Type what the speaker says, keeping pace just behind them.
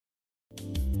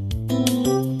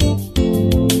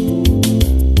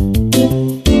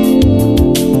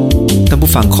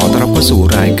ผู้ฟังขอต้อนรับเข้าสู่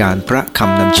รายการพระค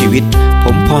ำนำชีวิตผ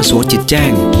มพร สวงจิตแจ้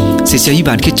งศิษยาภิบ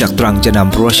าลคริสตจักรตรังจะน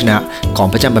ำพระวจนะของ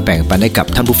พระเจ้ามาแบ่งปันให้กับ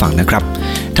ท่านผู้ฟังนะครับ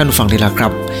ท่านผู้ฟังที่รักครั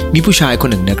บมีผู้ชายคน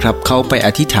หนึ่งนะครับเขาไปอ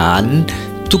ธิษฐาน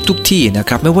ทุกที่นะค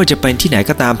รับไม่ว่าจะเป็นที่ไหน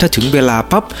ก็ตามถ้าถึงเวลา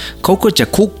ปั๊บเขาก็จะ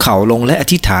คุกเข่าลงและอ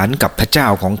ธิษฐานกับพระเจ้า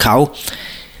ของเขา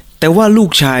แต่ว่าลูก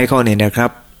ชายเขาเนี่ยนะครั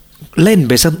บเล่นไ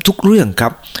ปซะทุกเรื่องครั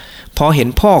บพอเห็น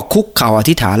พ่อคุกเข่าอ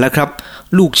ธิษฐานแล้วครับ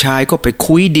ลูกชายก็ไป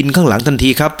คุ้ยดินข้างหลังทันที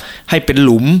ครับให้เป็นห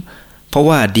ลุมเพราะ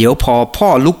ว่าเดี๋ยวพอพ่อ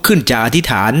ลุกขึ้นจะอธิษ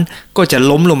ฐานก็จะ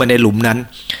ล้มลงไปในหลุมนั้น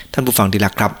ท่านผู้ฟังที่รั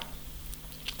กครับ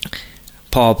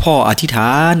พอพ่ออธิษฐ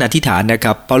านนะค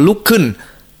รับพอลุกขึ้น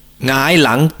หงายห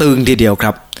ลังตึงทีเดียวค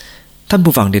รับท่าน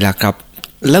ผู้ฟังที่รักครับ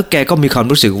แล้วแกก็มีความ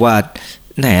รู้สึกว่า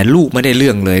แหนลูกไม่ได้เรื่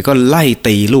องเลยก็ไล่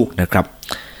ตีลูกนะครับ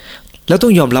แล้วต้อ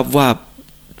งยอมรับว่า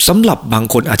สำหรับบาง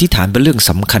คนอธิษฐานเป็นเรื่อง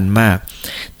สำคัญมาก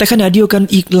แต่ขณะเดียวกัน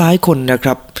อีกหลายคนนะค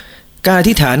รับการอ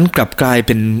ธิษฐานกลับกลายเ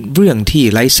ป็นเรื่องที่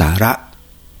ไร้สาระ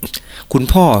คุณ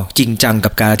พ่อจริงจังกั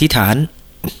บการอธิษฐาน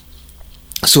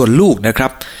ส่วนลูกนะครั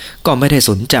บก็ไม่ได้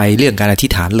สนใจเรื่องการอธิ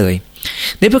ษฐานเลย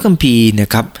ในพระคัมภีร์น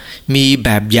ะครับมีแบ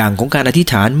บอย่างของการอธิษ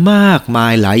ฐานมากมา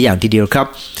ยหลายอย่างทีเดียวครับ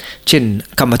เช่น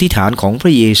คำอธิษฐานของพร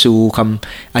ะเยซูค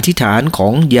ำอธิษฐานขอ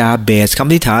งยาเบสคำ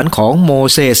อธิษฐานของโม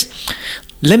เสส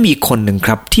และมีคนหนึ่งค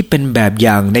รับที่เป็นแบบอ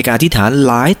ย่างในการอธิษฐานห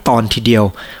ลายตอนทีเดียว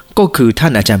ก็คือท่า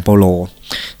นอาจารย์เปาโล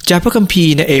จากพระคัมภี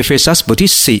ร์ในเอเฟซัสบท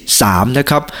ที่3นะ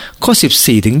ครับข้อ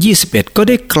14ถึง21ก็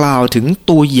ได้กล่าวถึง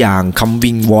ตัวอย่างคำ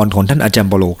วิงวอนของท่านอาจารย์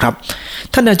เปาโลครับ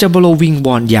ท่านอาจารย์เปาโลวิงว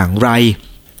อนอย่างไร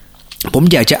ผม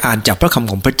อยากจะอ่านจากพระค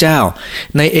ำของพระเจ้า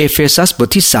ในเอเฟซัสบท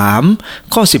ที่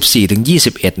3ข้อ14ถึง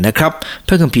21นะครับพ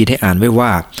ระคัมภีร์ได้อ่านไว้ว่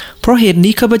าเพราะเหตุ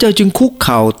นี้ข้าพเจ้าจึงคุกเ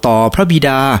ข่าต่อพระบิด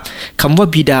าคำว่า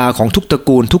บิดาของทุกตระ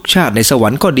กูลทุกชาติในสวร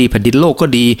รค์ก็ดีแผ่นดินโลกก็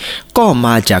ดีก็ม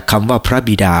าจากคำว่าพระ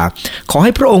บิดาขอใ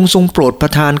ห้พระองค์ทรงโปรดปร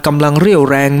ะทานกำลังเรี่ยว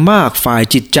แรงมากฝ่าย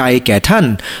จิตใจแก่ท่าน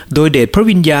โดยเดชพระ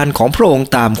วิญญาณของพระองค์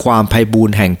ตามความไพบูล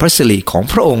ย์แห่งพระสิริของ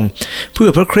พระองค์เพื่อ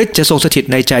พระคริสต์จะทรงสถิต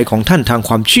ในใจของท่านทางค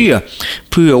วามเชื่อ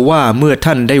เพื่อว่าเมื่อ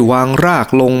ท่านได้วางราก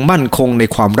ลงมั่นคงใน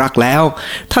ความรักแล้ว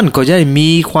ท่านก็จะได้มี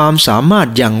ความสามารถ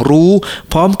อย่างรู้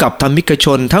พร้อมกับธรรมิกช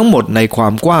นทั้งหมดในควา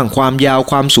มกว้างความยาว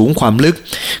ความสูงความลึก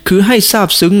คือให้ทราบ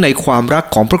ซึ้งในความรัก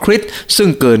ของพระคริสต์ซึ่ง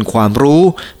เกินความรู้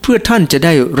เพื่อท่านจะไ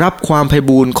ด้รับความไพ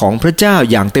บูลย์ของพระเจ้า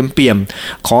อย่างเต็มเปี่ยม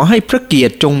ขอให้พระเกียร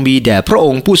ติจงมีแด่พระอ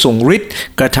งค์ผู้ทรงฤทธิ์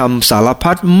กระทำสาร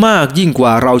พัดมากยิ่งกว่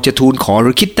าเราจะทูลขอห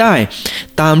รือคิดได้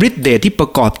ตามฤทธิ์เดชที่ปร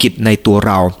ะกอบกิจในตัวเ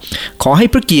ราขอให้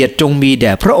พระเกียรติจงมีแ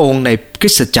ด่พระองค์ในค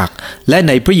ริสตจักรและใ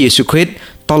นพระเยซูคริสต์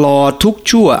ตลอดทุก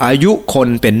ชั่วอายุคน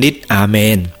เป็นนิจอาเม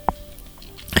น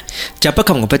จากพระค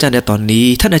ำของพระเจ้าในตอนนี้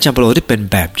ท่านอาจารย์เปาโลได้เป็น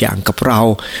แบบอย่างกับเรา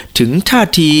ถึงท่า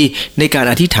ทีในการ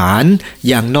อธิษฐาน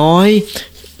อย่างน้อย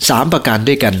3ประการ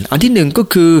ด้วยกันอันที่1ก็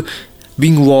คือวิ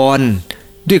งวอน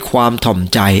ด้วยความถ่อม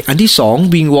ใจอันที่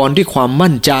2วิงวอนด้วยความ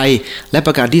มั่นใจและป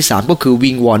ระการที่3ก็คือ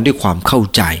วิงวอนด้วยความเข้า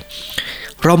ใจ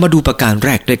เรามาดูประการแร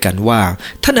กด้วยกันว่า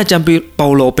ท่านอาจารย์เปา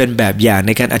โลเป็นแบบอย่างใ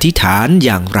นการอธิษฐานอ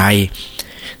ย่างไร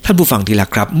ท่านผู้ฟังที่รัก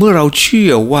ครับเมื่อเราเชื่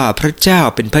อว่าพระเจ้า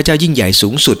เป็นพระเจ้ายิ่งใหญ่สู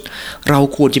งสุดเรา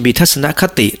ควรจะมีทัศนค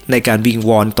ติในการวิง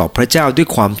วอนต่อพระเจ้าด้วย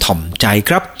ความถ่อมใจ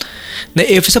ครับใน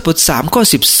เอเฟซัสบท3ข้อ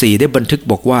14ได้บันทึก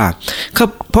บอกว่า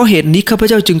เพราะเหตุนี้ข้าพ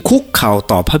เจ้าจึงคุกเข่า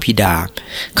ต่อพระบิดา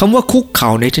คำว่าคุกเข่า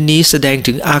ในที่นี้แสดง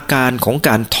ถึงอาการของก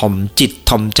ารถ่อมจิต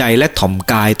ถ่อมใจและถ่อม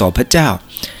กายต่อพระเจ้า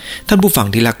ท่านผู้ฟัง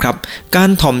ที่รักครับการ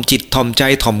ถ่อมจิตถ่อมใจ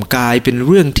ถ่อมกายเป็นเ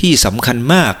รื่องที่สำคัญ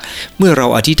มากเมื่อเรา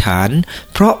อธิษฐาน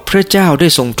เพราะพระเจ้าได้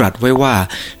ทรงตรัสไว้ว่า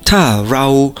ถ้าเรา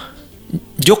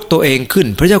ยกตัวเองขึ้น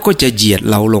พระเจ้าก็จะเหยียด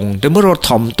เราลงแต่เมื่อเรา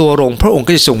ถ่อมตัวลงพระองค์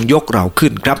ก็จะทรงยกเราขึ้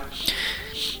นครับ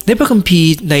ในพระคัมภีร์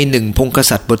ใน1พงศ์ก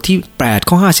ษัตริย์บทที่8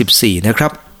ข้อ54นะครั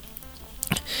บ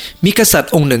มีกษัตริ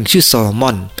ย์องค์หนึ่งชื่อโซโลม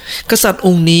อนกษัตริย์อ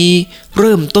งค์นี้เ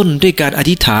ริ่มต้นด้วยการอ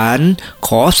ธิษฐานข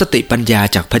อสติปัญญา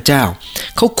จากพระเจ้า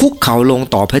เขาคุกเข่าลง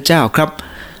ต่อพระเจ้าครับ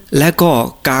และก็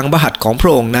กางพระหัตถ์ของพร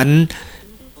ะองค์นั้น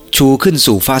ชูขึ้น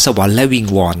สู่ฟ้าสวรรค์และวิง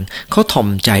วอนเขาถ่อม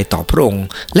ใจต่อพระองค์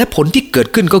และผลที่เกิด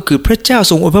ขึ้นก็คือพระเจ้า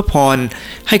ทรงอวยพร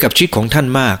ให้กับชีวิตของท่าน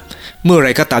มากเมื่อไร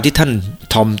ก็ตามที่ท่าน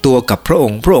ถ่อมตัวกับพระอง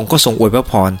ค์พระองค์ก็ทรงอวย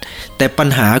พรแต่ปัญ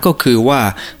หาก็คือว่า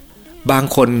บาง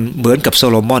คนเหมือนกับโซ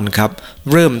โลมอนครับ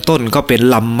เริ่มต้นก็เป็น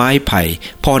ลำไม้ไผ่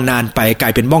พอนานไปกลา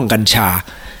ยเป็นม่องกัญชา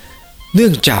เนื่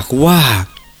องจากว่า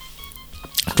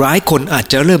หลายคนอาจ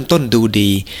จะเริ่มต้นดูดี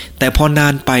แต่พอนา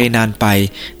นไป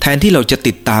แทนที่เราจะ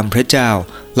ติดตามพระเจ้า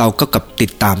เราก็กลับติ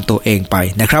ดตามตัวเองไป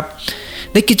นะครับ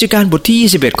ในกิจการบทที่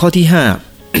21ข้อที่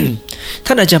5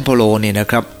 ท่านอาจารย์เปาโลเนี่ยนะ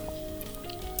ครับ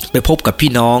ไปพบกับ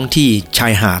พี่น้องที่ชา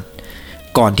ยหาด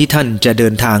ก่อนที่ท่านจะเดิ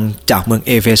นทางจากเมืองเ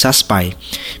อเฟซัสไป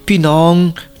พี่น้อง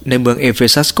ในเมืองเอเฟ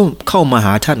ซัสก็เข้ามาห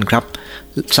าท่านครับ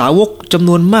สาวกจำน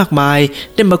วนมากมาย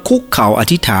ได้มาคุกเข่าอ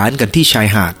ธิษฐานกันที่ชาย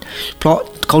หาดเพราะ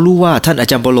เขารู้ว่าท่านอา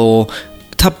จารย์เปาโล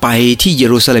ถ้าไปที่เย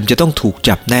รูซาเล็มจะต้องถูก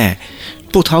จับแน่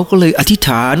พวกเขาก็เลยอธิษฐ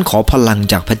านขอพลัง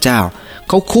จากพระเจ้าเ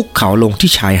ขาคุกเข่าลง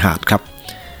ที่ชายหาดครับ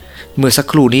เมื่อสัก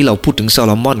ครู่นี้เราพูดถึงโซโ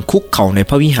ลมอนคุกเข่าใน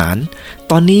พระวิหาร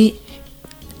ตอนนี้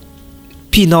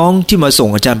พี่น้องที่มาส่ง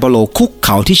อาจารย์เปาโลคุกเ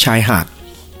ข่าที่ชายหาด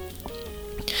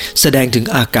แสดงถึง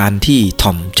อาการที่ถ่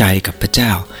อมใจกับพระเจ้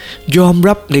ายอม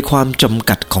รับในความจำ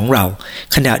กัดของเรา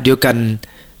ขณะเดียวกัน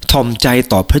ถ่อมใจ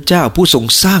ต่อพระเจ้าผู้ทรง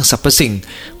สร้างสรรพสิ่ง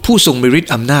ผู้ทรงมีฤท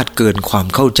ธิ์อำนาจเกินความ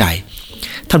เข้าใจ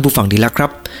ท่านผู้ฟังดีแล้วครั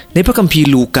บในพระคัมภีร์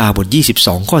ลูกาบท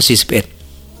22ข้อ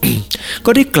41 ก็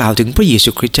ได้กล่าวถึงพระเย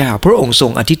ซูคริสต์เจ้าพระองค์ทร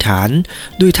งอธิษฐาน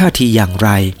ด้วยท่าทีอย่างไร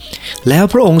แล้ว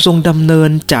พระองค์ทรงดำเนิ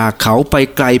นจากเขาไป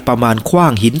ไกลประมาณขว้า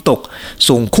งหินตกท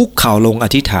รงคุกเข่าลงอ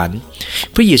ธิษฐาน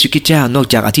พระเยซูคริสต์เจ้านอก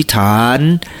จากอธิษฐาน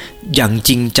อย่างจ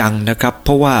ริงจังนะครับเพ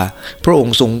ราะว่าพระอง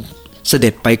ค์ทรงเสด็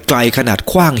จไปไกลขนาด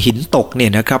ขว้างหินตกเนี่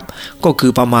ยนะครับก็คื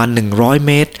อประมาณ100เ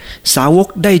มตรสาวก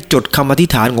ได้จดคำอธิ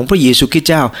ษฐานของพระเยซูคริสต์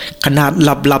เจ้าขนาดห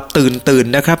ลับตื่น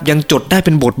นะครับยังจดได้เ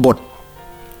ป็นบท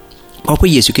เพราะพร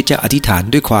ะเยซูคริสต์เจ้าอธิษฐาน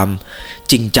ด้วยความ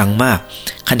จริงจังมาก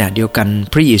ขณะเดียวกัน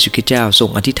พระเยซูคริสต์เจ้าทรง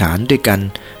อธิษฐานด้วยการ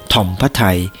ถ่อมพระ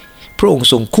ทัยพระองค์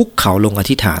ทรงคุกเข่าลงอ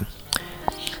ธิษฐาน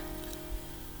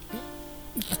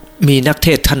มีนักเท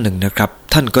ศท่านหนึ่งนะครับ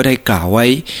ท่านก็ได้กล่าวไว้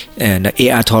ในเอ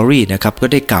อาทอรีนะครับก็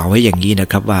ได้กล่าวไว้อย่างนี้นะ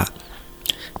ครับว่า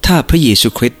ถ้าพระเยซู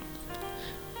คริสต์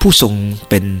ผู้ทรง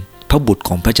เป็นพระบุตรข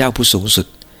องพระเจ้าผู้สูงสุด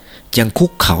ยังคุ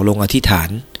กเข่าลงอธิษฐาน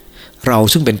เรา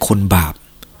ซึ่งเป็นคนบาป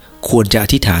ควรจะอ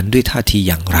ธิษฐานด้วยท่าที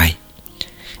อย่างไร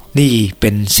นี่เป็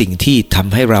นสิ่งที่ท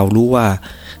ำให้เรารู้ว่า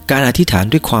การอธิษฐาน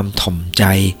ด้วยความถ่อมใจ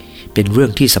เป็นเรื่อ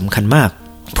งที่สำคัญมาก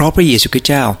เพราะพระเยซูคริสต์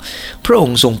เจ้าพระอง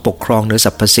ค์ทรงปกครองเหนือส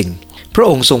รรพสิ่งพระ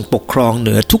องค์ทรงปกครองเห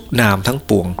นือทุกนามทั้ง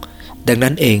ปวงดัง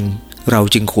นั้นเองเรา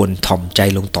จึงควรถ่อมใจ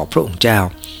ลงต่อพระองค์เจ้า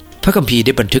พระคัมภีร์ไ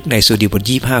ด้บันทึกในสดุดีบท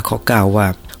25ข้อ9ว่า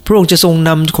พระองค์จะทรงน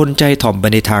ำคนใจถ่อมไป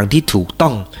ในทางที่ถูกต้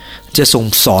องจะทรง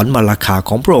สอนมรรคาข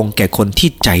องพระองค์แก่คนที่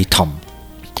ใจถ่อม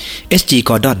S.G.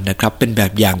 Gordon นะครับเป็นแบ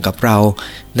บอย่างกับเรา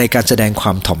ในการแสดงคว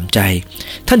ามถ่อมใจ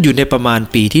ท่านอยู่ในประมาณ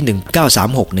ปีที่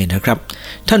1936เนี่ยนะครับ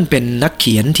ท่านเป็นนักเ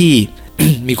ขียนที่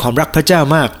มีความรักพระเจ้า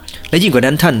มากและยิ่งกว่า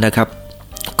นั้นท่านนะครับ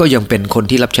ก็ยังเป็นคน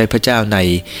ที่รับใช้พระเจ้าใน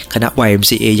คณะ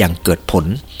YMCA อย่างเกิดผล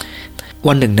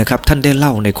วันหนึ่งนะครับท่านได้เล่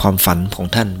าในความฝันของ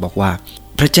ท่านบอกว่า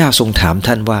พระเจ้าทรงถาม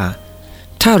ท่านว่า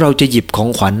ถ้าเราจะหยิบของ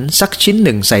ขวัญสักชิ้นห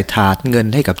นึ่งใส่ถาดเงิน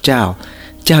ให้กับเจ้า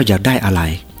อยากได้อะไร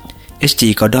S.G.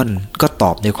 Gordon ก็ต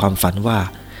อบในความฝันว่า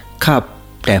ข้า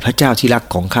แต่พระเจ้าที่รัก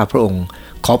ของข้าพระองค์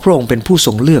ขอพระองค์เป็นผู้ท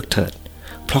รงเลือกเถิด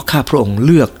เพราะข้าพระองค์เ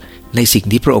ลือกในสิ่ง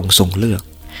ที่พระองค์ทรงเลือก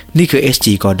นี่คือ S.G.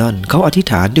 Gordon เขาอธิษ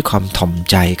ฐานด้วยความถ่อม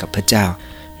ใจกับพระเจ้า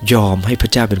ยอมให้พร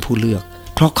ะเจ้าเป็นผู้เลือก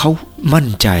เพราะเขามั่น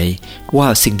ใจว่า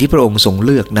สิ่งที่พระองค์ทรงเ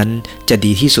ลือกนั้นจะ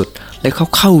ดีที่สุดและเขา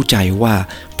เข้าใจว่า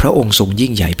พระองค์ทรงยิ่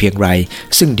งใหญ่เพียงไร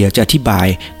ซึ่งเดี๋ยวจะอธิบาย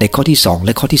ในข้อที่2แล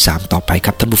ะข้อที่3ต่อไปค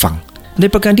รับท่านผู้ฟังใน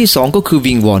ประการที่2ก็คือ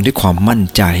วิงวอนด้วยความมั่น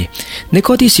ใจใน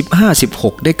ข้อที่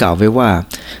15-16ได้กล่าวไว้ว่า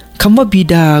คำว่าบิ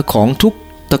ดาของทุก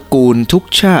ตระกูลทุก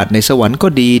ชาติในสวรรค์ก็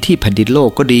ดีที่แผ่นดินโลก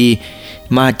ก็ดี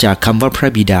มาจากคำว่าพระ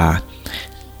บิดา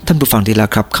ท่านผู้ฟังทีละ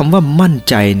ครับคำว่ามั่น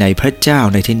ใจในพระเจ้า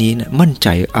ในที่นี้มั่นใจ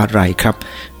อะไรครับ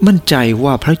มั่นใจ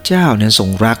ว่าพระเจ้านั้นทรง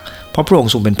รักเพราะพระอง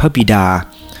ค์ทรงเป็นพระบิดา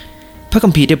พระคั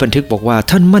มภีร์ได้บันทึกบอกว่า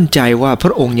ท่านมั่นใจว่าพร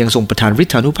ะองค์ยังทรงประทานฤท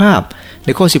ธานุภาพใน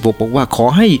ข้อ16บอกว่าขอ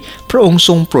ให้พระองค์ท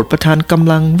รงโปรดประทานก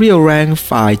ำลังเรี่ยวแรง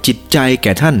ฝ่ายจิตใจแ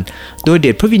ก่ท่านโดยเด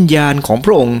ชพระวิญญาณของพ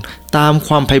ระองค์ตามค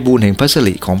วามไพบูลย์แห่งพระสิ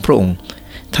ริของพระองค์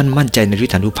ท่านมั่นใจในฤ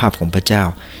ทธานุภาพของพระเจ้า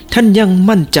ท่านยัง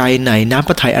มั่นใจในน้ำพ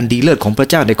ระทัยอันดีเลิศของพระ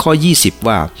เจ้าในข้อ20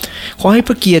ว่าขอให้พ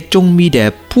ระเกียรติจงมีแด่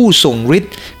ผู้ทรงฤท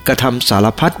ธิ์กระทำสาร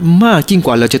พัดมากยิ่งก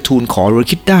ว่าเราจะทูลขอหรือ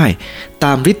คิดได้ต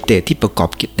ามฤทธิ์เดชที่ประกอบ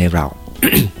กิจในเรา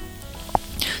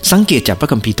สังเกตจากพระ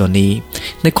คัมภีร์ตัวนี้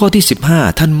ในข้อที่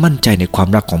15ท่านมั่นใจในความ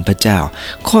รักของพระเจ้า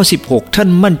ข้อ16ท่าน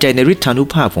มั่นใจในฤทธานุ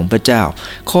ภาพของพระเจ้า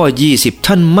ข้อ20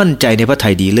ท่านมั่นใจในพระทั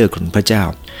ยดีเลิศของพระเจ้า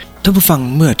ท่านผู้ฟัง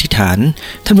เมื่ออธิษฐาน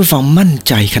ท่านผู้ฟังมั่น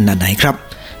ใจขนาดไหนครับ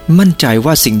มั่นใจ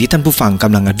ว่าสิ่งที่ท่านผู้ฟังก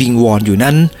ำลังวิงวอนอยู่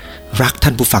นั้นรักท่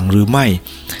านผู้ฟังหรือไม่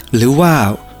หรือว่า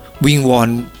วิงวอน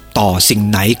ต่อสิ่ง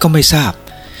ไหนก็ไม่ทราบ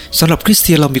สำหรับคริสเ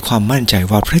ตียนเรามีความมั่นใจ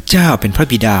ว่าพระเจ้าเป็นพระ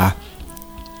บิดา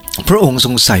พระองค์ทร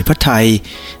งใส่พระทัย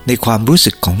ในความรู้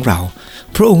สึกของเรา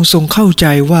พระองค์ทรงเข้าใจ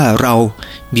ว่าเรา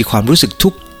มีความรู้สึกทุ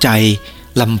กข์ใจ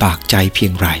ลำบากใจเพีย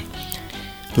งไร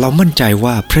เรามั่นใจ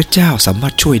ว่าพระเจ้าสามา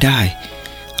รถช่วยได้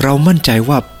เรามั่นใจ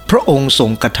ว่าพระองค์ทร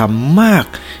งกระทำมาก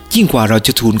ยิ่งกว่าเราจ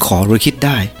ะทูลขอหรือคิดไ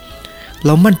ด้เร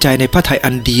ามั่นใจในพระทัยอั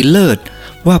นดีเลิศ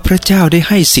ว่าพระเจ้าได้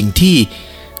ให้สิ่งที่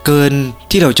เกิน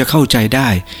ที่เราจะเข้าใจได้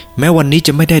แม้วันนี้จ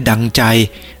ะไม่ได้ดังใจ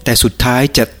แต่สุดท้าย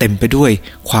จะเต็มไปด้วย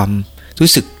ความรู้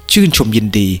สึกชื่นชมยิน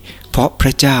ดีเพราะพร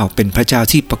ะเจ้าเป็นพระเจ้า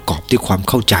ที่ประกอบด้วยความ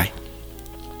เข้าใจ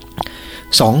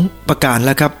2ประการแ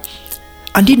ล้วครับ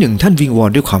อันที่1ท่านวิงวอ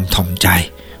นด้วยความถ่อมใจ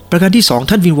ประการที่2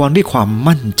ท่านวิงวอนด้วยความ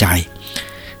มั่นใจ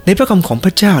ในพระคำของพ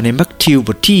ระเจ้าในมัทธิวบ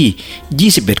ท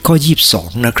ที่21ข้อ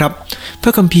22นะครับพร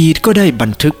ะคัมภีร์ก็ได้บั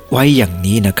นทึกไว้อย่าง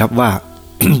นี้นะครับว่า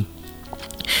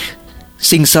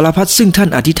สิ่งสารพัดซึ่งท่าน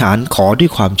อธิษฐานขอด้ว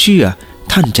ยความเชื่อ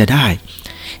ท่านจะได้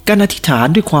การอธิษฐาน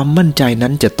ด้วยความมั่นใจนั้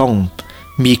นจะต้อง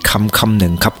มีคำหนึ่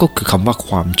งครับก็คือคำว่าค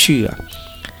วามเชื่อ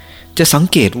จะสัง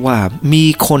เกตว่ามี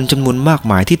คนจำนวนมาก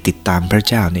มายที่ติดตามพระ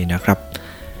เจ้านี่นะครับ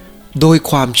โดย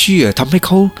ความเชื่อทำให้เข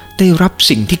าได้รับ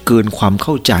สิ่งที่เกินความเ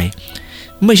ข้าใจ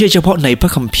ไม่ใช่เฉพาะในพร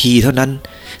ะคัมภีร์เท่านั้น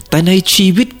แต่ในชี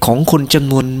วิตของคนจ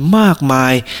ำนวนมากมา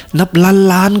ยนับ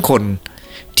ล้านคน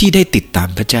ที่ได้ติดตาม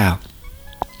พระเจ้า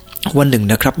วันหนึ่ง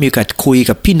นะครับมีโอกาสคุย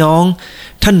กับพี่น้อง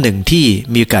ท่านหนึ่งที่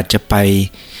มีโอกาสจะไป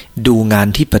ดูงาน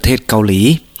ที่ประเทศเกาหลี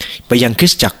ไปยังคริ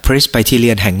สตจักรเพรสไบเทเรี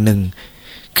ยนแห่งหนึ่ง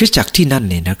คริสตจักรที่นั่น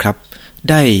เนี่ยนะครับ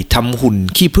ได้ทำหุ่น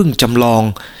ขี้ผึ้งจำลอง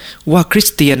ว่าคริส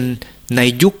เตียนใน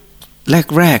ยุค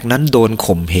แรกๆนั้นโดน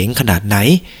ข่มเหงขนาดไหน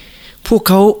พวก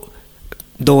เขา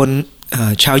โดน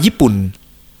ชาวญี่ปุ่น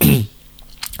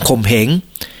ข่มเหง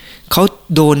เขา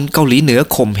โดนเกาหลีเหนือ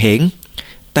ข่มเหง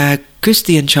แต่คริสเ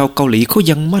ตียนชาวเกาหลีเขา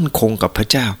ยังมั่นคงกับพระ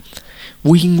เจ้า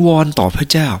วิงวอนต่อพระ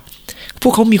เจ้าพว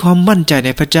กเขามีความมั่นใจใน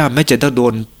พระเจ้าแม้จะต้องโด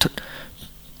น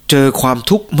เจอความ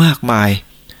ทุกข์มากมาย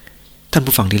ท่าน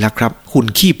ผู้ฟังที่รักครับหุ่น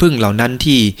ขี้ผึ้งเหล่านั้น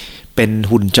ที่เป็น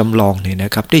หุ่นจำลองเนี่ยน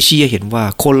ะครับได้ชี้ให้เห็นว่า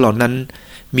คนเหล่านั้น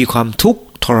มีความทุกข์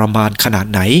ทรมานขนาด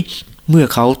ไหนเมื่อ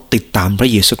เขาติดตามพระ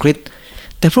เยซูคริสต์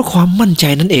แต่เพราะความมั่นใจ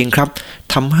นั่นเองครับ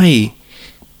ทำให้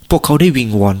พวกเขาได้วิง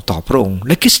วอนต่อพระองค์แ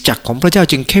ละคริสตจักรของพระเจ้า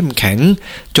จึงเข้มแข็ง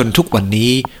จนทุกวัน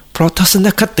นี้เพราะทัศน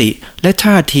คติและ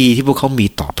ท่าทีที่พวกเขามี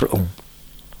ต่อพระองค์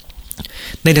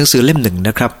ในหนังสือเล่มหนึ่งน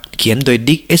ะครับเขียนโดย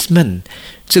ดิกเอสแมน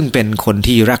ซึ่งเป็นคน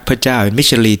ที่รักพระเจ้าเป็นมิช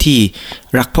ชันนารีที่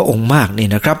รักพระองค์มากนี่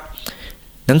นะครับ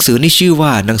หนังสือนี้ชื่อว่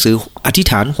าหนังสืออธิษ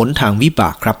ฐานหนทางวิบ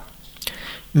ากครับ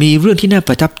มีเรื่องที่น่าป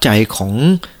ระทับใจของ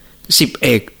10เอ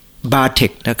กบาเท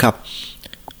คนะครับ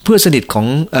เพื่อนสนิทของ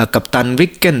กัปตันริ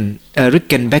กเ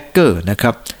กนแบ็กเกอร์นะค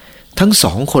รับทั้งส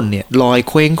องคนเนี่ยลอย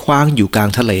เคว้งคว้างอยู่กลาง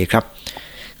ทะเลครับ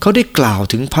เขาได้กล่าว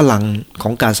ถึงพลังขอ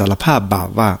งการสารภาพบาป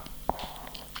ว่า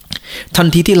ทัน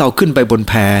ทีที่เราขึ้นไปบน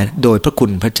แพโดยพระคุ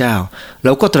ณพระเจ้าเร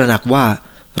าก็ตระหนักว่า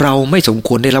เราไม่สมค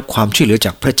วรได้รับความช่วยเหลือจ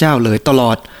ากพระเจ้าเลยตล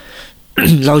อด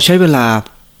เราใช้เวลา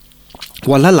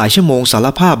วันละหลายชั่วโมงสาร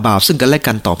ภาพบาปซึ่งกันและ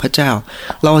กันต่อพระเจ้า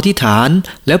เราอธิษฐาน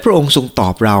แล้วพระองค์ทรงตอ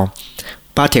บเรา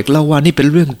ปาเทคเล่าว่านี่เป็น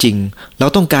เรื่องจริงเรา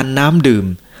ต้องการน้ำดื่ม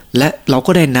และเรา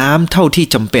ก็ได้น้ำเท่าที่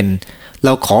จำเป็นเร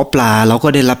าขอปลาเราก็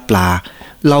ได้รับปลา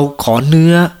เราขอเ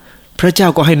นื้อพระเจ้า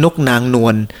ก็ให้นกนางนว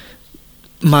ล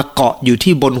มาเกาะอยู่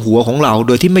ที่บนหัวของเราโ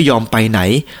ดยที่ไม่ยอมไปไหน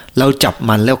เราจับ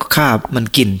มันแล้วฆ่ามัน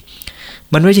กิน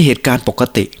มันไม่ใช่เหตุการณ์ปก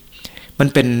ติมัน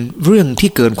เป็นเรื่องที่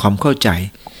เกินความเข้าใจ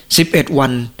11วั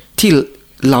นที่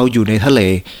เราอยู่ในทะเล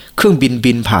เครื่อง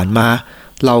บินผ่านมา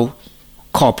เรา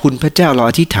ขอบคุณพระเจ้าเรา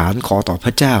อธิษฐานขอต่อพร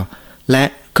ะเจ้าและ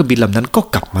เครื่องบินลำนั้นก็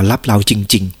กลับมารับเราจ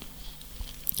ริง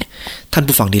ๆท่าน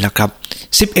ผู้ฟังดีละครับ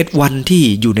11วันที่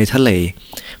อยู่ในทะเล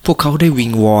พวกเขาได้วิ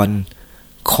งวอน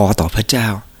ขอต่อพระเจ้า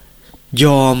ย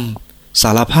อมส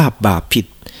ารภาพบาปผิด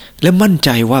และมั่นใจ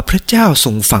ว่าพระเจ้าท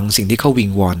รงฟังสิ่งที่เขาวิ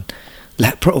งวอนและ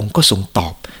พระองค์ก็ทรงตอ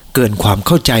บเกินความเ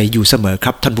ข้าใจอยู่เสมอค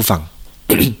รับท่านผู้ฟัง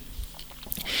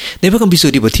ในพระคัมภีร์สดุ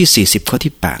ดีบทที่40ข้อ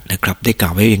ที่8นะครับได้กล่า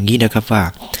วไว้อย่างนี้นะครับว่า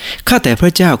ข้าแต่พร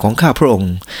ะเจ้าของข้าพระอ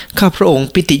งค์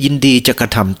ปิติยินดีจะกร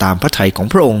ะทำตามพระทัยของ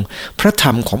พระองค์พระธร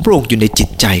รมของพระองค์อยู่ในจิต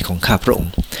ใจของข้าพระองค์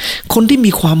คนที่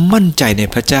มีความมั่นใจใน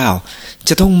พระเจ้าจ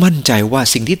ะต้องมั่นใจว่า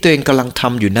สิ่งที่ตัวเองกำลังท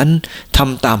ำอยู่นั้นท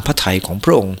ำตามพระทัยของพ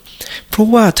ระองค์เพราะ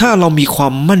ว่าถ้าเรามีควา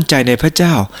มมั่นใจในพระเจ้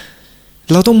า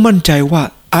เราต้องมั่นใจว่า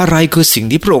อะไรคือสิ่ง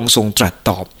ที่พระองค์ทรงตรัสต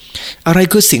อบอะไร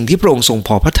คือสิ่งที่พระองค์ทรง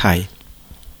พอพระทัย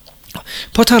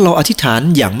เพราะถ้าเราอธิษฐาน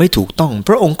อย่างไม่ถูกต้องพ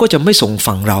ระองค์ก็จะไม่ทรง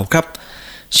ฟังเราครับ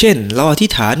เช่นเราอธิ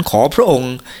ษฐานขอพระอง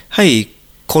ค์ให้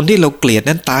คนที่เราเกลียด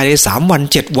นั้นตายใน3วัน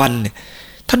7วัน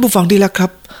ท่านผู้ฟังดีแล้วครั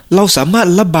บเราสามารถ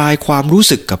ระบายความรู้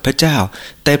สึกกับพระเจ้า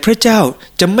แต่พระเจ้า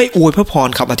จะไม่อวยพระพร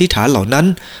คำอธิษฐานเหล่านั้น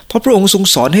เพราะพระองค์ทรง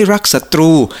สอนให้รักศัต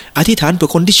รูอธิษฐานเพื่อ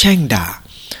คนที่แช่งด่า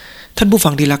ท่านผู้ฟั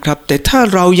งดีแล้วครับแต่ถ้า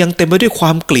เรายังเต็มไปด้วยคว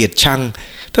ามเกลียดชัง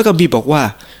พระคัมภีร์บอกว่า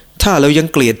ถ้าเรายัง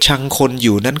เกลียดชังคนอ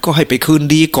ยู่นั้นก็ให้ไปคืน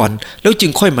ดีก่อนแล้วจึ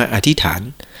งค่อยมาอธิษฐาน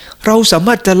เราสาม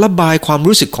ารถจะระบายความ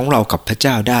รู้สึกของเรากับพระเ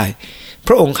จ้าได้พ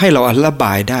ระองค์ให้เราระบ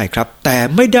ายได้ครับแต่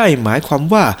ไม่ได้หมายความ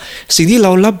ว่าสิ่งที่เร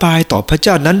าระบายต่อพระเ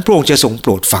จ้านั้นพระองค์จะทรงโป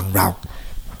รดฟังเรา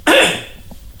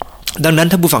ดังนั้น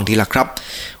ท่านผู้ฟังที่รักครับ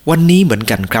วันนี้เหมือน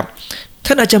กันครับ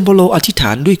ท่านอาจารย์เปาโลอธิษฐ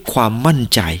านด้วยความมั่น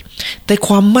ใจแต่ค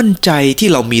วามมั่นใจที่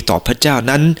เรามีต่อพระเจ้า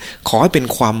นั้นขอให้เป็น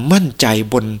ความมั่นใจ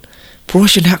บนพระว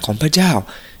จนะของพระเจ้า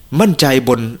มั่นใจ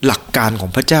บนหลักการของ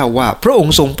พระเจ้าว่าพระอง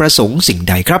ค์ทรงประสงค์สิ่ง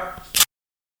ใดครับ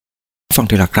ฟัง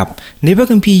ทีละครับในพระ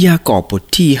คัมภีร์ยากอบบท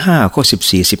ที่5ข้อ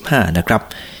14-15นะครับ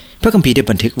พระคัมภีร์ได้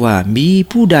บันทึกว่ามี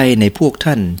ผู้ใดในพวก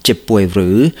ท่านเจ็บป่วยหรื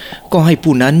อก็ให้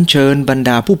ผู้นั้นเชิญบรรด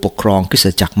าผู้ปกครองคริสต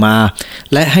จักรมา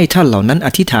และให้ท่านเหล่านั้นอ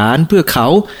ธิษฐานเพื่อเขา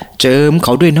เจิมเข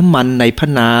าด้วยน้ำมันในพระ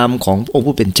นามขององค์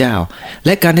ผู้เป็นเจ้าแล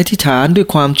ะการอธิษฐานด้วย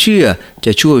ความเชื่อจ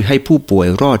ะช่วยให้ผู้ป่วย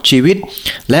รอดชีวิต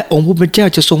และองค์ผู้เป็นเจ้า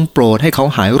จะทรงโปรดให้เขา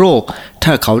หายโรคถ้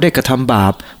าเขาได้กระทำบา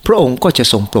ปพระองค์ก็จะ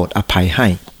ทรงโปรดอภัยให้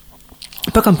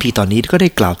พระคัมภีร์ตอนนี้ก็ได้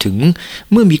กล่าวถึง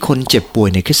เมื่อมีคนเจ็บป่วย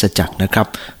ในคริสตจักรนะครับ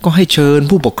ก็ให้เชิญ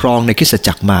ผู้ปกครองในคริสต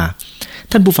จักรมา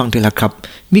ท่านผู้ฟังทีละครับ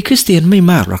มีคริสเตียนไม่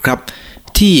มากหรอกครับ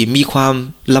ที่มีความ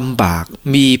ลำบาก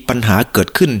มีปัญหาเกิด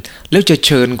ขึ้นแล้วจะเ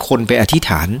ชิญคนไปอธิษฐ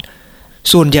าน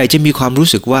ส่วนใหญ่จะมีความรู้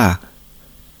สึกว่า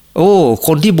โอ้ค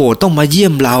นที่โบสถ์ต้องมาเยี่ย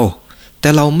มเราแต่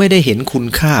เราไม่ได้เห็นคุณ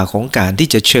ค่าของการที่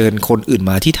จะเชิญคนอื่นม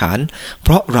าอธิษฐานเพ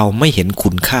ราะเราไม่เห็น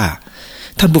คุณค่า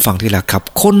ท่านผู้ฟังที่รักครับ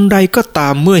คนใดก็ตา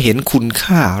มเมื่อเห็นคุณ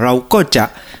ค่าเราก็จะ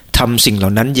ทำสิ่งเหล่า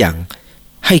นั้นอย่าง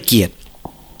ให้เกียรติ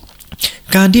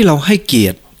การที่เราให้เกีย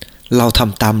รติเราท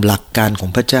ำตามหลักการของ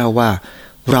พระเจ้าว่า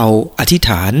เราอธิษฐ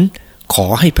านขอ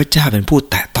ให้พระเจ้าเป็นผู้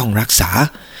แตะต้องรักษา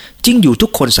จริงอยู่ทุ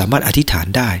กคนสามารถอธิษฐาน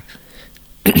ได้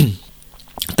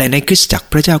แต่ในคริสตจักร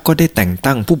พระเจ้าก็ได้แต่ง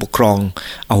ตั้งผู้ปกครอง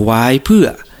เอาไว้เพื่อ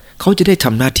เขาจะได้ท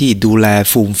ำหน้าที่ดูแล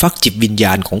ฟูมฟักจิตวิญญ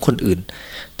าณของคนอื่น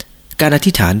การอ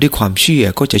ธิษฐานด้วยความเชื่อ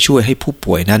ก็จะช่วยให้ผู้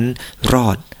ป่วยนั้นรอ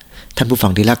ดท่านผู้ฟั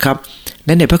งดีแล้วครับใ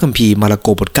นพระคัมภีร์มาระโก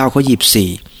บท9ข้อ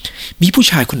24มีผู้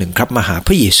ชายคนหนึ่งครับมาหาพ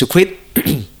ระเยซูคริสต์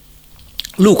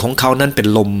ลูกของเขานั้นเป็น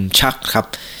ลมชักครับ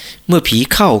เมื่อผี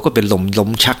เข้าก็เป็นลม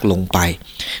ชักลงไป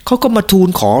เขาก็มาทูล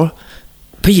ขอ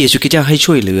พระเยซูคริสต์ให้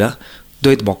ช่วยเหลือโด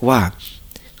ยบอกว่า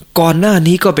ก่อนหน้า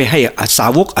นี้ก็ไปให้สา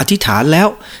วกอธิษฐานแล้ว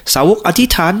สาวกอธิ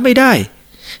ษฐานไม่ได้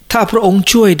ถ้าพระองค์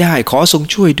ช่วยได้ขอทรง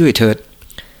ช่วยด้วยเถิด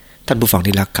ท่านผู้ฟัง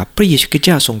ที่รักครับพระเยซูคริสต์เ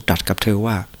จ้าทรงตรัสกับเธอ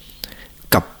ว่า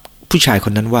กับผู้ชายค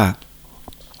นนั้นว่า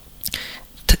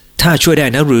ถ้าช่วยได้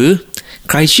นะหรือ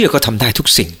ใครเชื่อก็ทำได้ทุก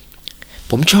สิ่ง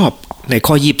ผมชอบใน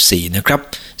ข้อ24นะครับ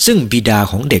ซึ่งบิดา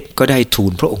ของเด็กก็ได้ทู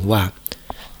ลพระองค์ว่า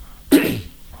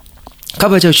ข้า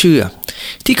พเจ้าเชื่อ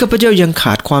ที่ข้าพเจ้ายังข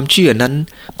าดความเชื่อนั้น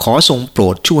ขอทรงโปร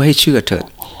ดช่วยให้เชื่อเถิด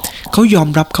เขายอม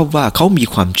รับครับว่าเขามี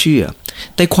ความเชื่อ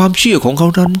แต่ความเชื่อของเขา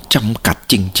นั้นจำกัด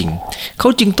จริงๆเขา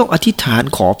จึงต้องอธิษฐาน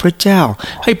ขอพระเจ้า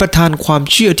ให้ประทานความ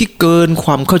เชื่อที่เกินค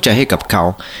วามเข้าใจให้กับเขา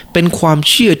เป็นความ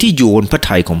เชื่อที่อยู่บนพระ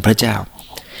ทัยของพระเจ้า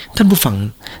ท่านผู้ฟัง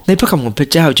ในพระคำของพระ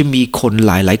เจ้าจะมีคนห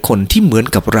ลายๆคนที่เหมือน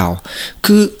กับเรา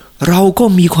คือเราก็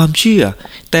มีความเชื่อ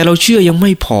แต่เราเชื่อยังไ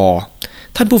ม่พอ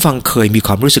ท่านผู้ฟังเคยมีค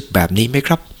วามรู้สึกแบบนี้ไหมค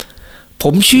รับผ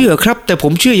มเชื่อครับแต่ผ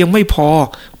มเชื่อยังไม่พอ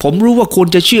ผมรู้ว่าควร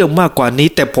จะเชื่อมากกว่านี้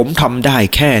แต่ผมทำได้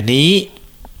แค่นี้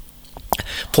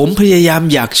ผมพยายาม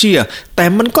อยากเชื่อแต่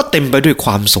มันก็เต็มไปด้วยค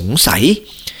วามสง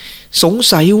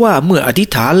สัยว่าเมื่ออธิ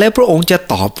ษฐานแล้วพระองค์จะ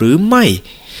ตอบหรือไม่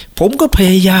ผมก็พ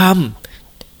ยายาม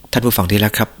ท่านผู้ฟังที่รั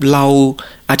กครับเรา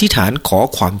อธิษฐานขอ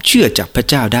ความเชื่อจากพระ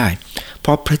เจ้าได้เพ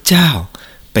ราะพระเจ้า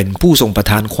เป็นผู้ทรงประ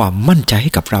ทานความมั่นใจใ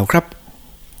ห้กับเราครับ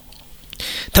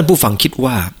ท่านผู้ฟังคิด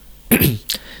ว่า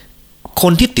ค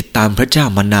นที่ติดตามพระเจ้า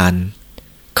มานาน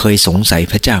เคยสงสัย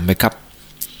พระเจ้าไหมครับ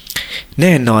แ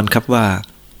น่นอนครับว่า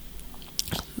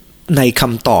ในค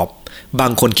ำตอบบา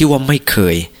งคนคิดว่าไม่เค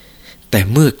ยแต่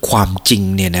เมื่อความจริง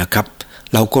เนี่ยนะครับ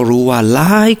เราก็รู้ว่าหล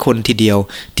ายคนทีเดียว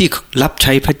ที่รับใ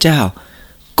ช้พระเจ้า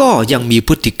ก็ยังมีพ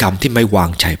ฤติกรรมที่ไม่วา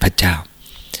งใจพระเจ้า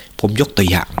ผมยกตัว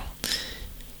อย่าง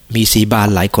มีสีบาน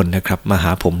หลายคนนะครับมาห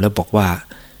าผมแล้วบอกว่า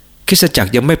คริสตจัก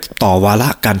รยังไม่ต่อวาระ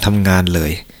การทำงานเล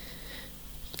ย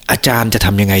อาจารย์จะท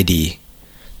ำยังไงดี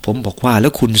ผมบอกว่าแล้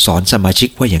วคุณสอนสมาชิก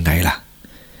ว่ายังไงล่ะ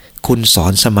คุณสอ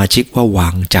นสมาชิกว่าวา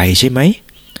งใจใช่ไหม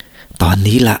ตอน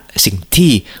นี้ละสิ่ง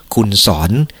ที่คุณสอ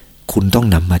นคุณต้อง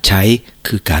นำมาใช้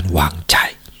คือการวางใจ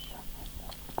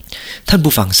ท่าน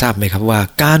ผู้ฟังทราบไหมครับว่า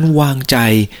การวางใจ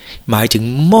หมายถึง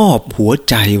มอบหัว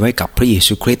ใจไว้กับพระเย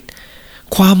ซูคริสต์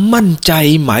ความมั่นใจ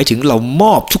หมายถึงเราม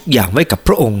อบทุกอย่างไว้กับพ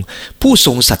ระองค์ผู้ท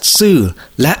รงสัตย์ซื่อ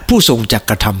และผู้ทรงจะ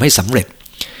กระทำให้สำเร็จ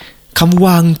คำว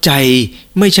างใจ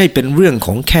ไม่ใช่เป็นเรื่องข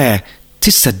องแค่ท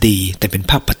ฤษฎีแต่เป็น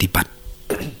ภาคปฏิบัติ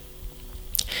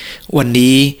วัน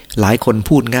นี้หลายคน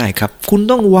พูดง่ายครับคุณ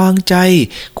ต้องวางใจ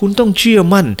คุณต้องเชื่อ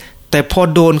มั่นแต่พอ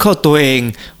โดนเข้าตัวเอง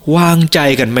วางใจ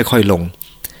กันไม่ค่อยลง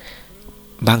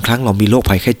บางครั้งเรามีโรค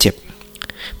ภัยไข้เจ็บ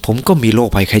ผมก็มีโรค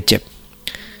ภัยไข้เจ็บ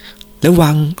แล้วบ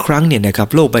างครั้งเนี่ยนะครับ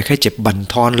โรคภัยไข้เจ็บบั่น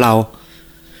ทอนเรา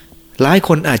หลายค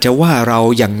นอาจจะว่าเรา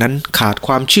อย่างนั้นขาดค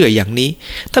วามเชื่ออย่างนี้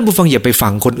ท่านผู้ฟังอย่าไปฟั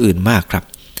งคนอื่นมากครับ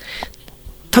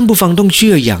ท่านผู้ฟังต้องเ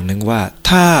ชื่ออย่างหนึ่งว่า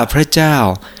ถ้าพระเจ้า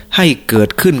ให้เกิด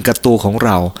ขึ้นกับตัวของเ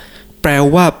ราแปล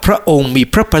ว่าพระองค์มี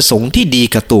พระประสงค์ที่ดี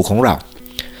กับตัวของเรา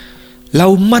เรา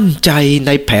มั่นใจใ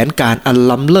นแผนการอัน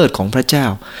ล้ำเลิศของพระเจ้า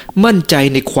มั่นใจ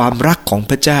ในความรักของ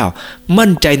พระเจ้ามั่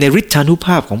นใจในฤทธานุภ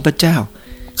าพของพระเจ้า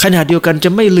ขณะเดียวกันจะ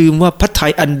ไม่ลืมว่าพระทั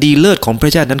ยอันดีเลิศของพร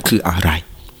ะเจ้านั้นคืออะไร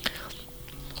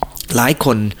หลายค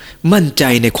นมั่นใจ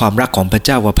ในความรักของพระเ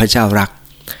จ้าว่าพระเจ้ารัก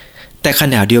แต่ข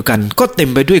ณะเดียวกันก็เต็ม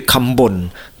ไปด้วยคำบ่น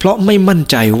เพราะไม่มั่น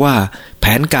ใจว่าแผ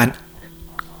นการ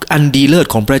อันดีเลิศ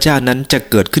ของพระเจ้านั้นจะ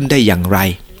เกิดขึ้นได้อย่างไร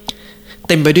เ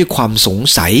ต็มไปด้วยความสง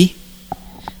สัย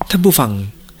ท่านผู้ฟัง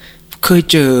เคย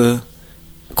เจอ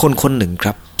คนคนหนึ่งค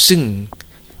รับซึ่ง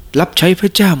รับใช้พร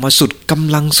ะเจ้ามาสุดก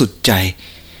ำลังสุดใจ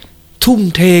ทุ่ม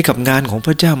เทกับงานของพ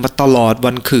ระเจ้ามาตลอด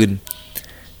วันคืน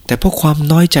แต่เพราะความ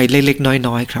น้อยใจเล็กๆ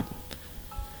น้อยๆครับ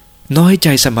น้อยใจ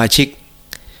สมาชิก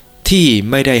ที่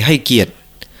ไม่ได้ให้เกียรติ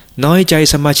น้อยใจ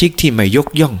สมาชิกที่ไม่ยก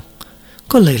ย่อง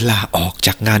ก็เลยลาออกจ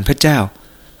ากงานพระเจ้า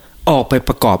ออกไปป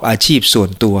ระกอบอาชีพส่วน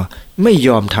ตัวไม่ย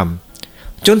อมท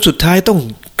ำจนสุดท้ายต้อง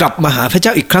กลับมาหาพระเจ้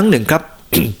าอีกครั้งหนึ่งครับ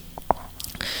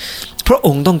พระอ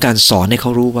งค์ต้องการสอนให้เข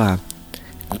ารู้ว่า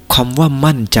คำว่า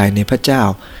มั่นใจในพระเจ้า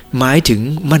หมายถึง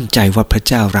มั่นใจว่าพระ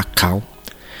เจ้ารักเขา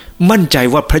มั่นใจ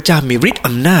ว่าพระเจ้ามีฤทธิ์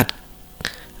อำนาจ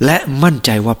และมั่นใจ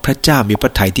ว่าพระเจ้ามีพร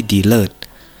ะทัยที่ดีเลิศ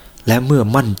และเมื่อ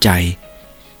มั่นใจ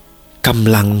ก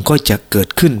ำลังก็จะเกิด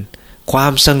ขึ้นควา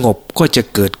มสงบก็จะ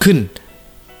เกิดขึ้น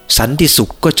สันติสุ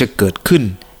ขก็จะเกิดขึ้น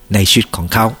ในชีวิตของ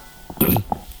เขา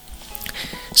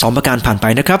 2 ประการผ่านไป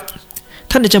นะครับ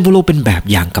ท่านอาจารย์เปาโลเป็นแบบ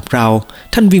อย่างกับเรา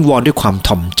ท่านวิงวอนด้วยความ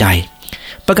ถ่อมใจ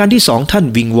ประการที่ 2ท่าน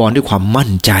วิงวอนด้วยความมั่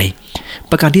นใจ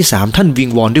ประการที่ 3ท่านวิง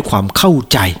วอนด้วยความเข้า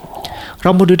ใจเร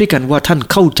ามาดูด้วยกันว่าท่าน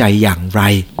เข้าใจอย่างไร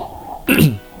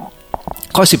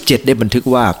ข้อ 17ได้บันทึก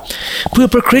ว่าเพื่อ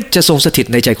พระคริสต์จะทรงสถิต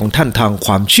ในใจของท่านทางค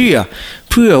วามเชื่อ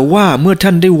เพื่อว่าเมื่อท่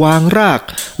านได้วางราก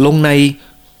ลงใน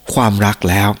ความรัก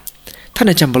แล้วท่าน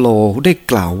อาจารย์เปาโลได้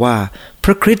กล่าวว่าพ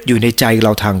ระคริสต์อยู่ในใจเร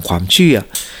าทางความเชื่อ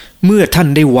เมื่อท่าน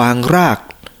ได้วางราก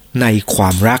ในควา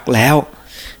มรักแล้ว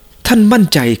ท่านมั่น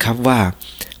ใจครับว่า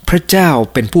พระเจ้า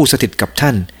เป็นผู้สถิตกับท่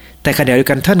านแต่ขณะเดียว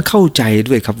กันท่านเข้าใจ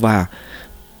ด้วยครับว่า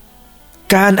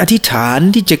การอธิษฐาน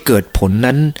ที่จะเกิดผล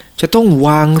นั้นจะต้องว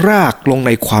างรากลงใ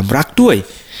นความรักด้วย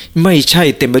ไม่ใช่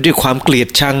เต็มไปด้วยความเกลียด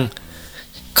ชัง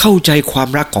เข้าใจความ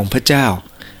รักของพระเจ้า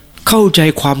เข้าใจ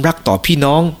ความรักต่อพี่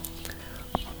น้อง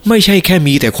ไม่ใช่แค่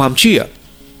มีแต่ความเชื่อ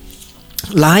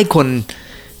หลายคน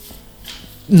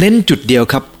เน้นจุดเดียว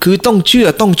ครับคือต้องเชื่อ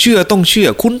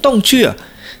คุณต้องเชื่อ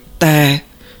แต่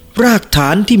รากฐา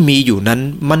นที่มีอยู่นั้น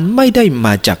มันไม่ได้ม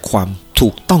าจากความถู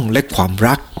กต้องและความ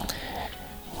รัก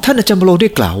ท่านอาจารย์เปาโลได้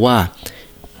กล่าวว่า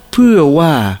เพื่อว่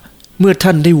าเมื่อท่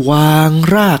านได้วาง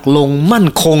รากลงมั่น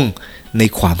คงใน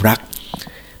ความรัก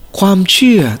ความเ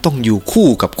ชื่อต้องอยู่คู่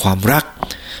กับความรัก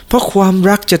เพราะความ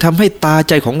รักจะทำให้ตา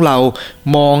ใจของเรา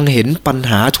มองเห็นปัญ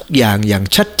หาทุกอย่างอย่าง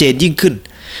ชัดเจนยิ่งขึ้น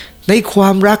ในควา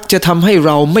มรักจะทำให้เ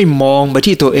ราไม่มองไป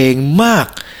ที่ตัวเองมาก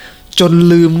จน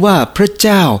ลืมว่าพระเ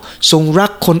จ้าทรงรั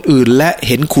กคนอื่นและเ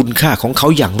ห็นคุณค่าของเขา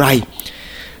อย่างไร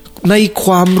ในค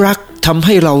วามรักทำใ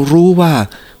ห้เรารู้ว่า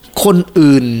คน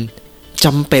อื่นจ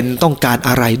ำเป็นต้องการ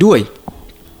อะไรด้วย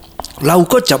เรา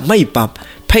ก็จะไม่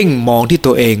เพ่งมองที่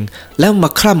ตัวเองแล้วมา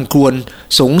คร่ำครวญ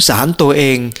สงสารตัวเอ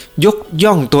งยก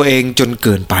ย่องตัวเองจนเ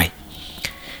กินไป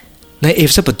ในเอเ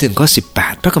ฟซัสบทที่ 1 ข้อ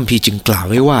 18พระคัมภีร์จึงกล่าว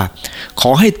ไว้ว่าข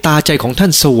อให้ตาใจของท่า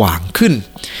นสว่างขึ้น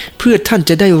เพื่อท่าน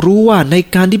จะได้รู้ว่าใน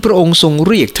การที่พระองค์ทรง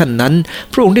เรียกท่านนั้น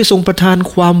พระองค์ได้ทรงประทาน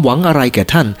ความหวังอะไรแก่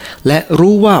ท่านและ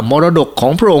รู้ว่ามรดกขอ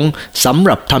งพระองค์สำห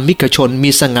รับธรรมิกชนมี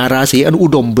สง่าราศีอันอุ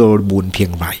ดมบริบูรณ์เพีย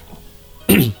งไร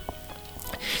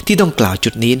ที่ต้องกล่าวจุ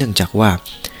ดนี้เนื่องจากว่า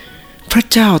พระ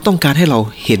เจ้าต้องการให้เรา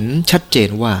เห็นชัดเจน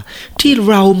ว่าที่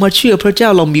เรามาเชื่อพระเจ้า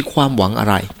เรามีความหวังอะ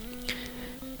ไร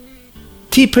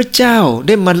ที่พระเจ้าไ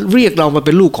ด้มาเรียกเรามาเ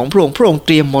ป็นลูกของพระองค์เต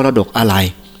รียมมรดกอะไร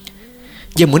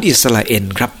อย่าเหมือนอิสราเอล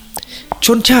ครับช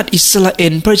นชาติอิสราเอ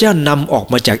ลพระเจ้านำออก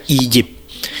มาจากอียิปต์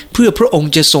เพื่อพระอง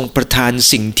ค์จะทรงประทาน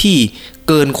สิ่งที่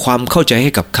เกินความเข้าใจใ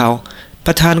ห้กับเขาป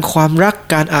ระทานความรัก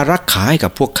การอารักขาให้กั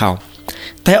บพวกเขา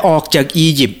แต่ออกจากอี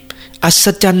ยิปต์อัศ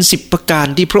จรรย์10ประการ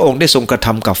ที่พระองค์ได้ทรงกระท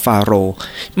ำกับฟาโรห์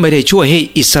ไม่ได้ช่วยให้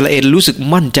อิสราเอลรู้สึก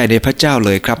มั่นใจในพระเจ้าเ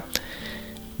ลยครับ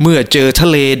เมื่อเจอทะ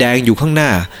เลแดงอยู่ข้างหน้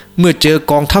าเมื่อเจอ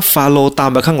กองทัพฟาโรห์ตา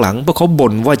มมาข้างหลังพวกเขา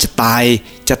บ่นว่าจะต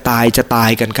า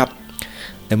ยกันครับ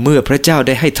แต่เมื่อพระเจ้าไ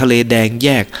ด้ให้ทะเลแดงแย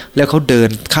กแล้วเขาเดิน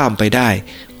ข้ามไปได้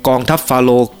กองทัพฟาโร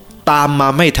ห์ตามมา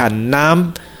ไม่ทันน้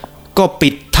ำก็ปิ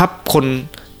ดทับคน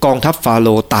กองทัพฟาโร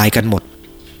ห์ตายกันหมด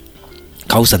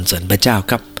เขาสรรเสริญพระเจ้า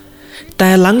ครับแต่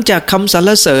หลังจากคำสร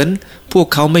รเสริญพวก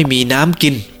เขาไม่มีน้ำกิ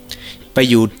นไป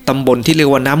อยู่ตำบลที่เรียก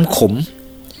ว่าน้ำขม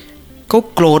เขา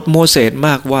โกรธโมเสสม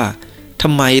ากว่าท ท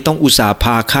ำไมต้องอุตส่าห์พ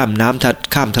าข้ามน้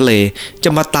ำข้ามทะเลจะ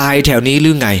มาตายแถวนี้หรื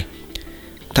อไง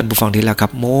ท่านผู้ฟังที่รักครั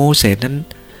บโมเสสนั้น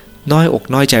น้อยอก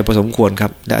น้อยใจพอสมควรครั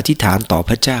บและอธิษฐานต่อ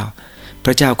พระเจ้าพ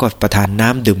ระเจ้าก็ประทานน้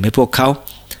ำดื่มให้พวกเขา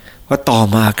ว่าต่อ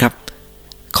มาครับ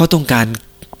เขาต้องการ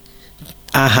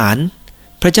อาหาร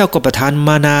พระเจ้าก็ประทานม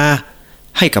านา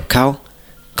ให้กับเขา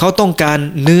ต้องการ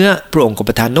เนื้อพระองค์ก็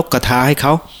ประทานนกกระทาให้เข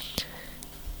า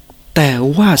แต่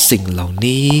ว่าสิ่งเหล่า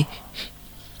นี้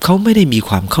เขาไม่ได้มีค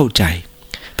วามเข้าใจ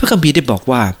พระคัมภีร์ได้บอก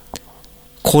ว่า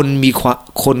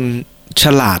คนฉ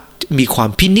ลาดมีความ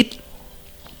พินิจ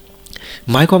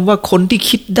หมายความว่าคนที่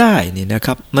คิดได้นี่นะค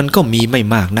รับมันก็มีไม่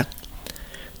มากนัก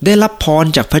ได้รับพร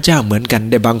จากพระเจ้าเหมือนกัน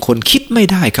แต่บางคนคิดไม่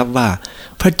ได้ครับว่า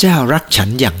พระเจ้ารักฉัน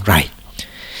อย่างไร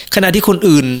ขณะที่คน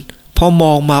อื่นพอม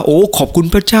องมาโอ้ขอบคุณ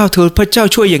พระเจ้าเธอพระเจ้า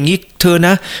ช่วยอย่างนี้เธอน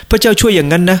ะพระเจ้าช่วยอย่าง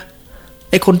นั้นนะ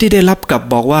ไอ้คนที่ได้รับกลับ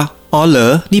บอกว่าอ๋อเหร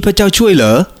อนี่พระเจ้าช่วยเหร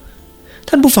อ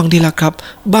ท่านผู้ฟังที่รักครับ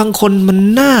บางคนมัน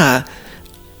น่า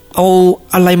เอา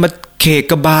อะไรมาเขก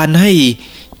กบาลให้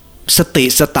สติ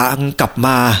สตางค์กลับม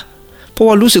าเพราะ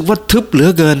ว่ารู้สึกว่าทึบเหลือ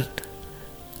เกิน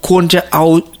ควรจะเอา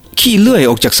ขี้เลื่อย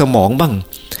ออกจากสมองบ้าง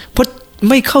เพราะ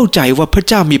ไม่เข้าใจว่าพระ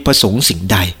เจ้ามีประสงค์สิ่ง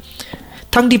ใด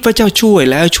ทั้งที่พระเจ้าช่วย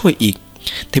แล้วช่วยอีก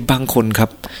แต่บางคนครับ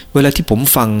เวลาที่ผม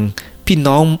ฟังพี่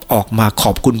น้องออกมาข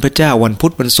อบคุณพระเจ้าวันพุ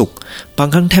ธวันศุกร์บาง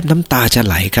ครั้งแทบน้ำตาจะไ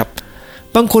หลครับ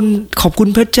บางคนขอบคุณ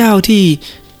พระเจ้าที่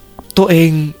ตัวเอง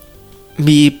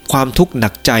มีความทุกข์หนั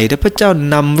กใจและพระเจ้า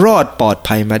นำรอดปลอด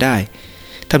ภัยมาได้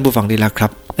ท่านผู้ฟังดีละครั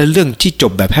บและเรื่องที่จ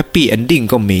บแบบแฮปปี้เอนดิ้ง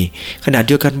ก็มีขณะเ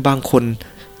ดียวกันบางคน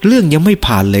เรื่องยังไม่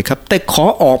ผ่านเลยครับแต่ขอ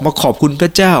ออกมาขอบคุณพร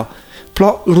ะเจ้าเพรา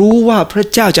ะรู้ว่าพระ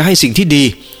เจ้าจะให้สิ่งที่ดี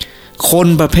คน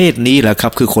ประเภทนี้แหละครั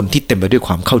บคือคนที่เต็มไปด้วยค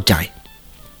วามเข้าใจ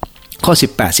ข้อ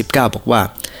 18-19 บอกว่า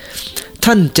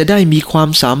ท่านจะได้มีความ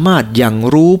สามารถอย่าง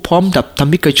รู้พร้อมดับธร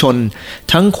รมิกชน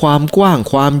ทั้งความกว้าง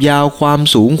ความยาวความ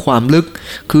สูงความลึก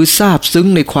คือทราบซึ้ง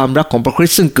ในความรักของพระคริส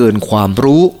ต์ซึ่งเกินความ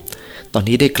รู้ตอน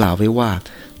นี้ได้กล่าวไว้ว่า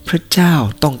พระเจ้า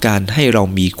ต้องการให้เรา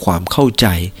มีความเข้าใจ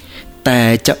แต่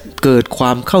จะเกิดคว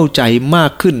ามเข้าใจมา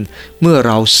กขึ้นเมื่อเ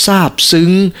ราทราบซึ้ง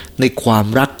ในความ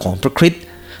รักของพระคริสต์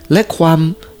และความ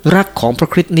รักของพระ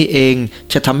คริสต์นี่เอง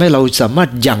จะทำให้เราสามารถ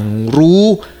อย่างรู้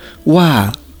ว่า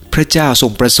พระเจ้าทร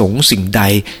งประสงค์สิ่งใด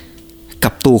กั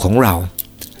บตัวของเรา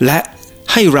และ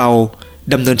ให้เรา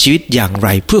ดำเนินชีวิตอย่างไร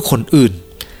เพื่อคนอื่น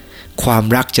ความ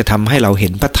รักจะทำให้เราเห็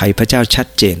นพระทัยพระเจ้าชัด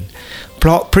เจนเพร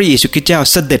าะพระเยซูคริสต์เจ้า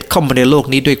เสด็จเข้ามาในโลก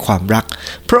นี้ด้วยความรัก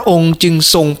พระองค์จึง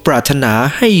ทรงปรารถนา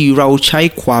ให้เราใช้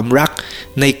ความรัก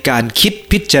ในการคิด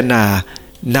พิจารณา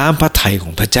น้ำพระทัยข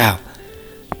องพระเจ้า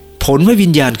ผลพระวิ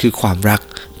ญญาณคือความรัก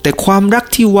แต่ความรัก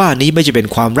ที่ว่านี้ไม่ใช่เป็น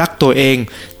ความรักตัวเอง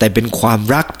แต่เป็นความ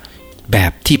รักแบ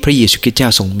บที่พระเยซูคริสต์เจ้า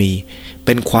ทรงมีเ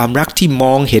ป็นความรักที่ม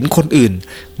องเห็นคนอื่น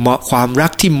ความรั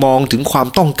กที่มองถึงความ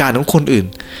ต้องการของคนอื่น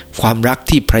ความรัก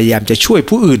ที่พยายามจะช่วย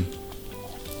ผู้อื่น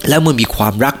และเมื่อมีควา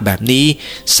มรักแบบนี้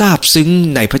ซาบซึ้ง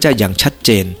ในพระเจ้าอย่างชัดเจ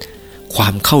นควา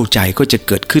มเข้าใจก็จะเ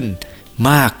กิดขึ้น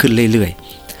มากขึ้นเรื่อย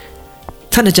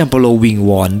ๆท่านอาจารย์เปาโลวิง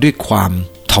วอนด้วยความ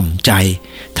ถ่อมใจ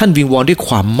ท่านวิงวอนด้วยค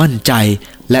วามมั่นใจ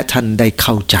และท่านได้เ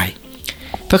ข้าใจ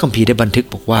พระคัมภีร์ได้บันทึก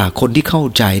บอกว่าคนที่เข้า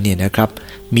ใจเนี่ยนะครับ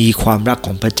มีความรักข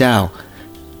องพระเจ้า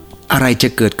อะไรจะ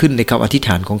เกิดขึ้นในคำอธิษฐ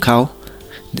านของเขา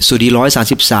สดุดี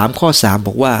133ข้อ3บ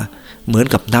อกว่าเหมือน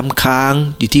กับน้ำค้าง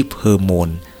อยู่ที่เฮอร์โมน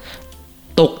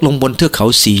ตกลงบนเทือกเขา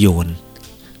ซีโยน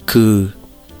คือ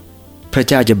พระ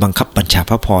เจ้าจะบังคับบัญชา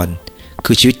พระพร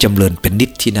คือชีวิตจำเริญเป็นนิ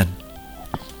จที่นั่น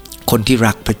คนที่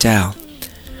รักพระเจ้า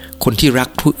คนที่รัก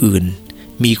ผู้อื่น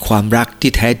มีความรัก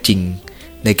ที่แท้จริง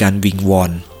ในการวิงวอ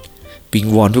น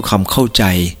ด้วยความเข้าใจ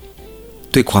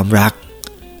ด้วยความรัก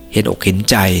เห็นอกเห็น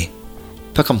ใจ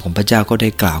พระคำของพระเจ้าก็ได้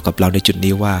กล่าวกับเราในจุด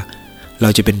นี้ว่าเรา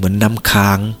จะเป็นเหมือนน้ำค้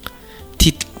าง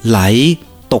ที่ไหล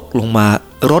ตกลงมา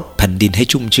รดแผ่นดินให้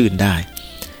ชุ่มชื่นได้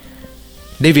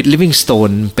เดวิดลิฟวิงสโต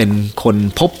นเป็นคน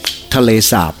พบทะเล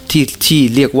สาบที่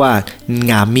เรียกว่า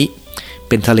งามิเ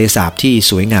ป็นทะเลสาบที่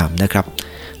สวยงามนะครับ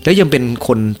แล้วยังเป็นค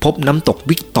นพบน้ำตก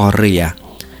วิกตอเรีย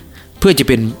เพื่อจะเ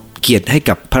ป็นเกียรติให้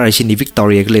กับพระราชินีวิกตอเ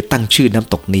รียก็เลยตั้งชื่อน้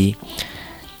ำตกนี้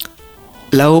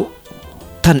แล้ว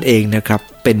ท่านเองนะครับ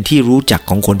เป็นที่รู้จัก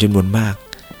ของคนจำนวนมาก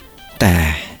แต่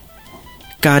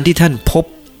การที่ท่านพบ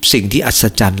สิ่งที่อัศ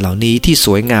จรรย์เหล่านี้ที่ส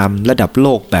วยงามระดับโล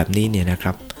กแบบนี้เนี่ยนะค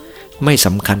รับไม่ส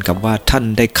ำคัญกับว่าท่าน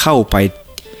ได้เข้าไป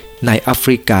ในแอฟ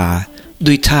ริกา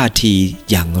ด้วยท่าที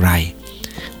อย่างไร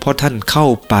เพราะท่านเข้า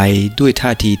ไปด้วยท่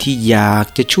าทีที่อยาก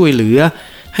จะช่วยเหลือ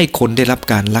ให้คนได้รับ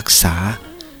การรักษา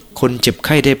คนเจ็บไ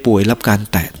ข้ได้ป่วยรับการ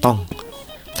แตะต้อง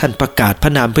ท่านประกาศพร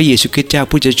ะนามพระเยซูคริสต์เจ้า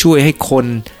ผู้จะช่วยให้คน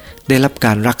ได้รับก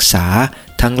ารรักษา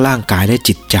ทั้งร่างกายและ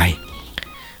จิตใจ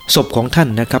ศพของท่าน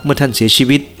นะครับเมื่อท่านเสียชี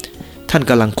วิตท่าน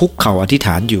กำลังคุกเข่าอธิษฐ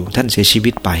านอยู่ท่านเสียชี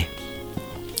วิตไป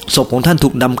ศพของท่านถู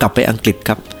กนำกลับไปอังกฤษค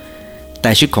รับแต่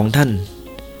ชีวิตของท่าน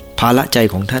ภาระใจ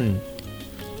ของท่าน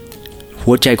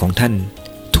หัวใจของท่าน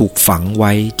ถูกฝังไ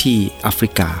ว้ที่แอฟริ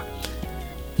กา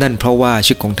นั่นเพราะว่า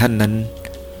ชีวิตของท่านนั้น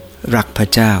รักพระ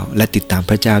เจ้าและติดตาม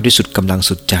พระเจ้าด้วยสุดกำลัง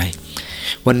สุดใจ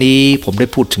วันนี้ผมได้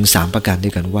พูดถึง3ประการด้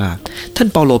วยกันว่าท่าน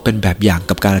เปาโลเป็นแบบอย่าง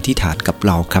กับการอธิษฐานกับเ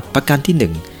ราครับประการที่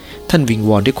1ท่านวิง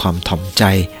วอนด้วยความถ่อมใจ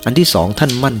อันที่2ท่า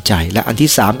นมั่นใจและอัน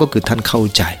ที่3ก็คือท่านเข้า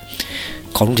ใจ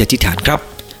ขอลุงจะอธิษฐานครับ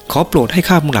ขอโปรดให้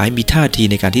ข้าพเจ้าทั้งหลายมีท่าที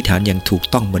ในการอธิษฐานอย่างถูก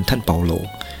ต้องเหมือนท่านเปาโล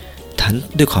ท่าน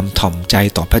ด้วยความถ่อมใจ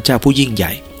ต่อพระเจ้าผู้ยิ่งให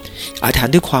ญ่อธิษฐาน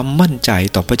ด้วยความมั่นใจ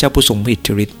ต่อพระเจ้าผู้ทรงอิท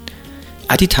ธิฤทธิ์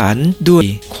อธิษฐานด้วย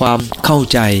ความเข้า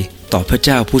ใจต่อพระเ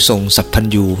จ้าผู้ทรงสัพพัญ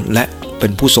ญูและเป็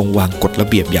นผู้ทรงวางกฎระ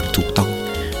เบียบอย่างถูกต้อง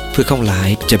เพื่อข้าพเจ้า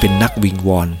จะเป็นนักวิงว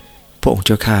อนพระองค์เ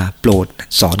จ้าข้าโปรด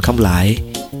สอนข้าพเจ้า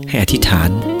ให้อธิษฐาน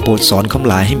โปรดสอนข้าพ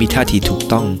เจ้าให้มีท่าทีถูก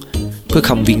ต้องเพื่อ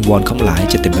คำวิงวอนข้าพเจ้า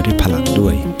จะเต็มไปด้วยพลังด้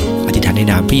วยอธิษฐานใน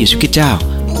นามพระเยซูคริสต์เจ้า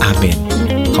อาเมน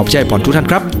ขอบใจพรทุกท่าน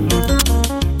ครับ